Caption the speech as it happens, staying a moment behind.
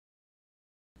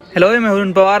Hello, मैं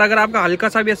अरुण पवार। अगर आपका हल्का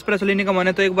सा भी एस्प्रेसो लेने का मन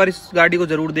है तो एक बार इस गाड़ी को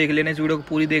जरूर देख लेना, इस वीडियो को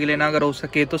पूरी देख लेना अगर हो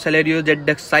सके तो। सेलेरियो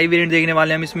ZXi वेरिएंट देखने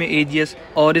वाले हैं हम इसमें AGS,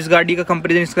 और इस गाड़ी का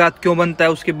कंपैरिजन इसके साथ क्यों बनता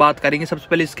है उसकी बात करेंगे। सबसे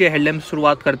पहले इसके हेडलैम्प से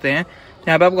शुरुआत करते हैं।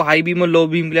 यहाँ पे आपको हाई बीम और लो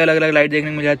बीम के लिए अलग अलग लाइट देखने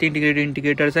को मिल जाती है। इंटीग्रेटेड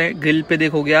इंडिकेटर्स हैं। ग्रिल पे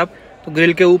देखोगे आप तो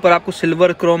ग्रिल के ऊपर आपको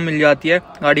सिल्वर क्रोम मिल जाती है,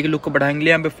 गाड़ी के लुक को बढ़ाएंगे।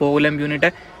 यहाँ पे फॉग लैम्प यूनिट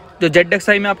है। जो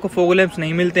ZXi में आपको फॉग लैम्प्स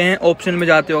नहीं मिलते हैं, ऑप्शन में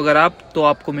जाते हो अगर आप तो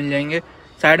आपको मिल जाएंगे।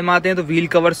 साइड में आते हैं तो व्हील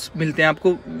कवर्स मिलते हैं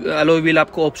आपको, अलॉय व्हील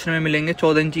आपको ऑप्शन में मिलेंगे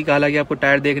 14 इंची का। हालांकि आपको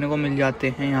टायर देखने को मिल जाते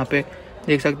हैं, यहाँ पे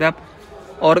देख सकते हैं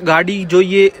आप। और गाड़ी जो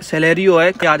ये सेलेरियो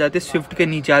है क्या आ जाती है, स्विफ्ट के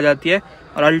नीचे आ जाती है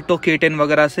और अल्टो K10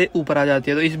 वगैरह से ऊपर आ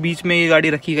जाती है, तो इस बीच में ये गाड़ी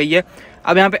रखी गई है।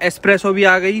 अब यहाँ पे एस्प्रेसो भी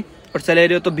आ गई और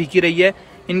सेलेरियो तो बिक ही रही है।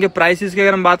 इनके प्राइसेस की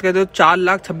अगर हम बात करते हो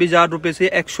 4,26,000 रुपये से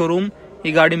एक्स शोरूम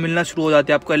ये गाड़ी मिलना शुरू हो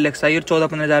जाती है आपको LXi, और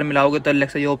 14-15 हज़ार मिलाओगे तो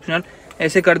LXi ऑप्शनल।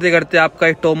 ऐसे करते करते आपका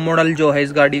एक टॉप मॉडल जो है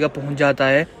इस गाड़ी का पहुंच जाता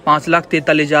है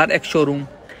 5,43,000 एक्स शोरूम।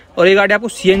 और ये गाड़ी आपको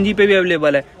CNG पे भी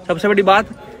अवेलेबल है। सबसे बड़ी बात,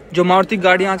 जो मारुति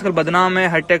गाड़ियाँ आजकल बदनाम है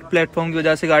हाईटेक प्लेटफॉर्म की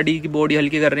वजह से गाड़ी की बॉडी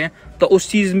हल्की कर रहे हैं, तो उस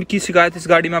चीज़ की शिकायत इस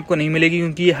गाड़ी में आपको नहीं मिलेगी,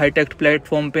 क्योंकि ये हाईटेक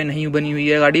प्लेटफॉर्म पे नहीं बनी हुई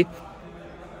है गाड़ी।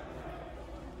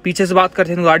 पीछे से बात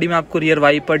करते हैं तो गाड़ी में आपको रियर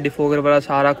वाइपर, डिफोगर वगैरह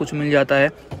सारा कुछ मिल जाता है।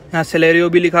 यहाँ सेलेरियो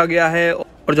भी लिखा गया है,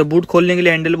 और जो बूट खोलने के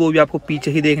लिए हैंडल वो भी आपको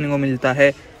पीछे ही देखने को मिलता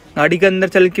है। गाड़ी के अंदर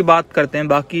चल के बात करते हैं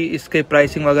बाकी इसके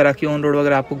प्राइसिंग वगैरह की, ऑन रोड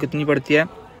वगैरह आपको कितनी पड़ती है।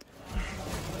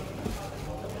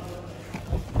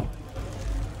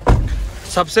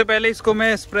 सबसे पहले इसको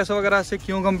मैं एस्प्रेसो वगैरह से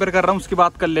क्यों कंपेयर कर रहा हूँ उसकी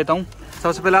बात कर लेता हूँ।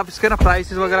 सबसे पहले आप इसके ना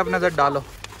प्राइसेस वगैरह अपना नज़र डालो।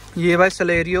 ये भाई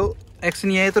सेलेरियो एक्स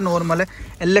नहीं है, ये तो नॉर्मल है।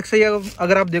 LXi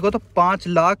अगर आप देखो तो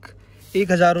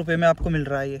 5,01,000 रुपये में आपको मिल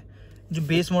रहा है। ये जो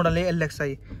बेस मॉडल है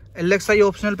LXi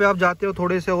ऑप्शनल पे आप जाते हो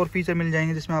थोड़े से और फीचर मिल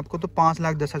जाएंगे जिसमें आपको तो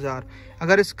 5,10,000।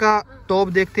 अगर इसका टॉप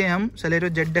देखते हैं हम,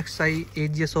 सेलेरियो ZXi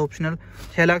AGS ऑप्शनल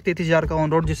 6,33,000 का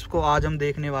ऑन रोड, जिसको आज हम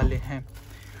देखने वाले हैं।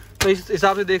 तो इस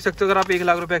हिसाब से देख सकते हो, अगर आप 1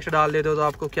 लाख रुपये एक्स्ट्रा डाल देते हो तो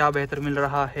आपको क्या बेहतर मिल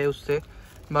रहा है उससे।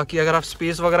 बाकी अगर आप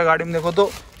स्पेस वगैरह गाड़ी में देखो तो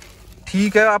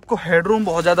ठीक है, आपको हेडरूम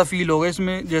बहुत ज़्यादा फील होगा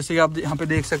इसमें, जैसे कि आप यहाँ पे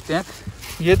देख सकते हैं।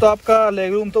 ये तो आपका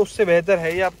लेग रूम तो उससे बेहतर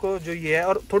है ये आपको जो ये है,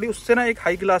 और थोड़ी उससे ना एक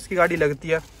हाई क्लास की गाड़ी लगती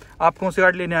है। आप कौन सी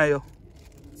गाड़ी लेने आए हो?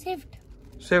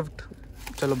 स्विफ्ट।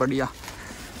 चलो बढ़िया।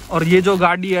 और ये जो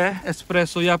गाड़ी है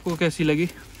एस्प्रेसो, ये आपको कैसी लगी?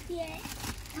 ये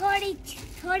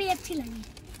थोड़ी अच्छी लगी।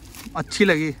 अच्छी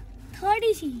लगी?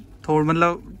 थोड़ी सी।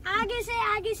 मतलब आगे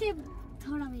से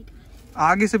थोड़ा बेकार।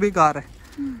 आगे से बेकार है,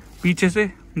 पीछे से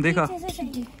देखा?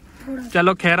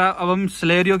 चलो खैरा, अब हम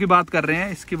सेलेरियो की बात कर रहे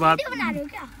हैं, इसकी बात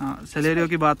हाँ सेलेरियो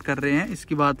की बात कर रहे हैं,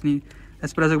 इसकी बात नहीं,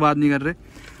 एस्प्रेसो की बात नहीं कर रहे।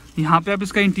 यहाँ पे आप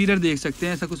इसका इंटीरियर देख सकते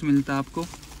हैं, ऐसा कुछ मिलता है आपको।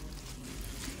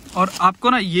 और आपको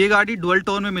ना ये गाड़ी डुअल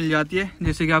टोन में मिल जाती है,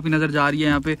 जैसे कि आपकी नज़र जा रही है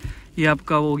यहाँ पे। ये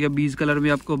आपका हो गया बीज कलर में,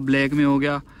 आपको ब्लैक में हो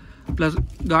गया। प्लस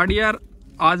गाड़ी यार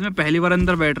आज मैं पहली बार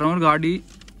अंदर बैठ रहा हूँ और गाड़ी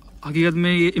हकीकत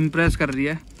में ये इम्प्रेस कर रही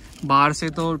है। बाहर से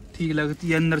तो ठीक लगती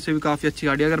है, अंदर से भी काफ़ी अच्छी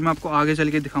गाड़ी है। अगर मैं आपको आगे चल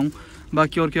के दिखाऊँ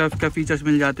बाकी और क्या क्या फीचर्स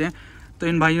मिल जाते हैं, तो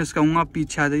इन भाइयों से कहूँगा आप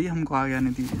पीछे आ जाइए, हमको आगे आने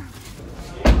दीजिए।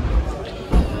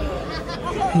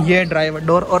 ये ड्राइवर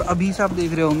डोर, और अभी से आप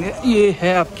देख रहे होंगे ये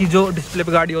है आपकी जो डिस्प्ले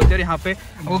पे गाड़ी होती है। यहाँ पे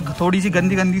वो थोड़ी सी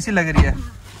गंदी सी लग रही है।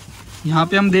 यहाँ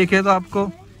पे हम देखें तो आपको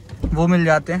वो मिल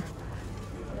जाते हैं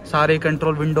सारे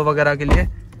कंट्रोल विंडो वगैरह के लिए,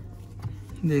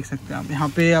 देख सकते हैं आप। यहाँ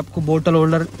पे आपको बोतल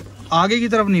होल्डर आगे की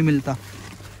तरफ नहीं मिलता।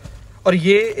 और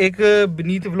ये एक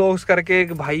बीनीत व्लॉग्स करके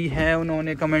एक भाई हैं,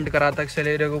 उन्होंने कमेंट करा था कि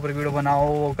सेलेरियो के ऊपर वीडियो बनाओ,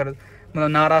 वो कर मतलब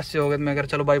नाराज से हो गए। मैं अगर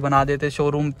चलो भाई बना देते,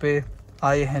 शोरूम पे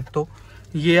आए हैं तो।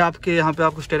 ये आपके यहाँ पे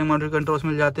आपको स्टीयरिंग माउंटेड कंट्रोल्स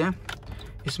मिल जाते हैं।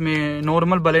 इसमें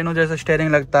नॉर्मल बलेनो जैसा स्टीयरिंग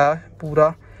लगता है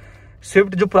पूरा।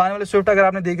 स्विफ्ट जो पुराने वाले स्विफ्ट अगर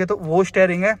आपने देखे तो वो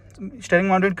स्टीयरिंग है, स्टीयरिंग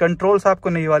माउंटेड कंट्रोल्स आपको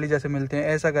नई वाली जैसे मिलते हैं,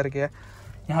 ऐसा करके है।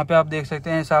 यहाँ पे आप देख सकते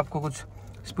हैं, ऐसा आपको कुछ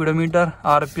स्पीडोमीटर,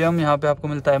 RPM, यहाँ पे आपको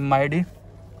मिलता है MID।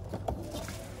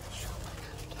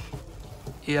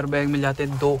 एयर बैग मिल जाते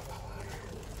हैं 2।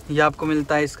 ये आपको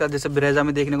मिलता है इसका जैसे ब्रेजा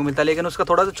में देखने को मिलता है, लेकिन उसका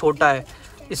थोड़ा सा छोटा है,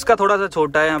 इसका थोड़ा सा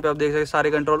छोटा है। यहाँ पे आप देख सकते हैं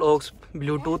सारे कंट्रोल, ऑक्स,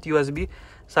 ब्लूटूथ, USB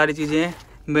सारी चीज़ें।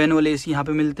 मैनुअल AC यहाँ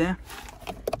पे मिलते हैं।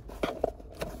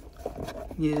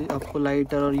 ये आपको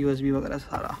लाइटर और USB वगैरह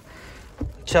सारा।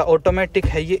 अच्छा ऑटोमेटिक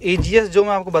है ये। AGS जो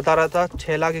मैं आपको बता रहा था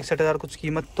 6,61,000 कुछ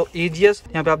कीमत, तो AGS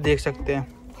यहाँ पे आप देख सकते हैं।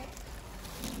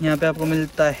 यहाँ पे आपको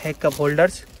मिलता है कप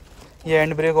होल्डर्स, ये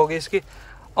हैंड ब्रेक होगी इसकी।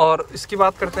 और इसकी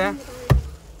बात करते हैं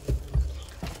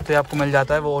तो ये आपको मिल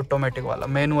जाता है वो ऑटोमेटिक वाला।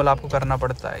 मैनुअल आपको करना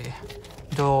पड़ता है, ये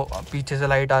जो पीछे से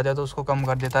लाइट आ जाए तो उसको कम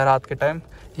कर देता है रात के टाइम।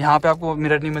 यहाँ पे आपको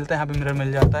मिरर नहीं मिलता है, यहाँ पे मिरर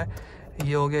मिल जाता है।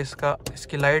 ये हो गया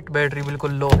इसकी लाइट। बैटरी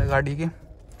बिल्कुल लो है गाड़ी की।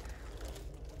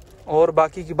 और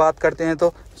बाकी की बात करते हैं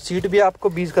तो सीट भी आपको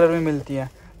 20 कलर में मिलती है,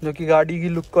 जो कि गाड़ी की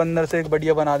लुक को अंदर से एक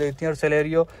बढ़िया बना देती है। और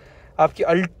सेलेरियो आपकी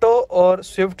अल्टो और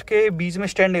स्विफ्ट के बीच में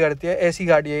स्टैंड करती है, ऐसी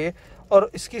गाड़ी है ये। और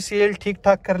इसकी सेल ठीक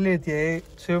ठाक कर लेती है,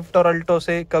 स्विफ्ट और अल्टो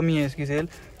से कम ही है इसकी सेल,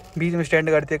 बीच में स्टैंड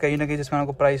करती है कहीं ना कहीं, जिसमें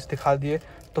आपको प्राइस दिखा दिए।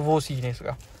 तो वो सीन है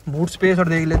इसका। बूट स्पेस और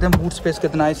देख लेते हैं बूट स्पेस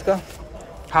कितना है इसका।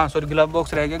 हाँ सॉरी, ग्लव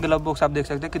बॉक्स रह गया। ग्लव बॉक्स आप देख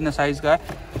सकते हैं कितना साइज़ का है,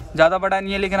 ज़्यादा बड़ा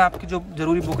नहीं है, लेकिन आपकी जो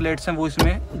ज़रूरी बुकलेट्स हैं वो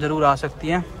इसमें ज़रूर आ सकती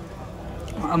हैं।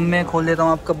 अब मैं खोल देता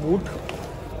हूँ आपका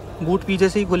बूट पीछे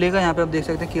से ही खुलेगा। यहाँ पे आप देख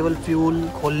सकते हैं केवल फ्यूल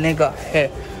खोलने का है,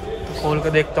 तो खोल कर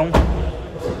देखता हूँ।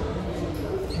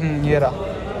 ये रहा।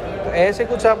 तो ऐसे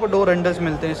कुछ आपको डोर हैंडल्स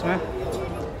मिलते हैं इसमें।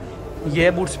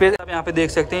 ये बूट स्पेस आप यहाँ पे देख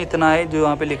सकते हैं, इतना है जो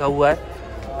यहाँ पे लिखा हुआ है।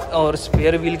 और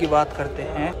स्पेयर व्हील की बात करते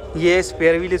हैं, ये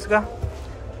स्पेयर व्हील इसका,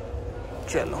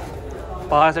 चलो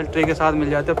पार्सल ट्रे के साथ मिल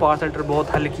जाते हैं। पार्सल ट्रे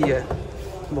बहुत हल्की है,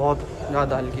 बहुत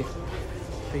ज़्यादा हल्की।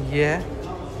 तो ये है।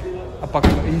 अब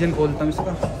पकड़, इंजन खोलता हूँ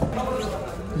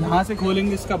इसका। यहाँ से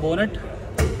खोलेंगे इसका बोनट।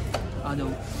 आ जाओ।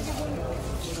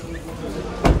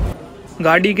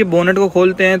 गाड़ी के बोनट को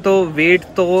खोलते हैं तो वेट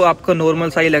तो आपका नॉर्मल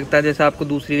सा ही लगता है, जैसे आपको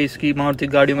दूसरी इसकी मारुति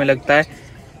गाड़ियों में लगता है।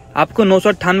 आपको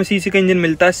 998 सीसी का इंजन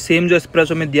मिलता है, सेम जो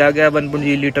एस्प्रेसो में दिया गया है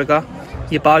 1.0 लीटर का।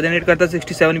 ये पावर जनरेट करता है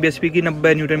 67 bhp की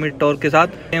 90 न्यूटन मीटर टॉर्क के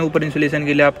साथ। ऊपर इंसुलेशन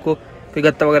के लिए आपको कोई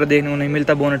गत्ता वगैरह देखने को नहीं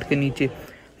मिलता बोनट के नीचे।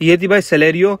 ये थी भाई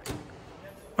सेलेरियो।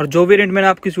 और जो वेरिएंट मैंने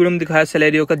आपकी वीडियो में दिखाया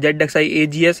सेलेरियो का ZXi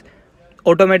AGS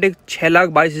ऑटोमेटिक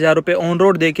 6,22,000 रुपये ऑन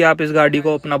रोड दे के आप इस गाड़ी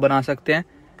को अपना बना सकते हैं।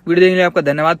 वीडियो देखने के लिए आपका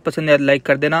धन्यवाद। पसंद आया लाइक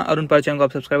कर देना। अरुण पर चैनल को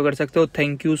आप सब्सक्राइब कर सकते हो।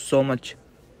 Thank you so much.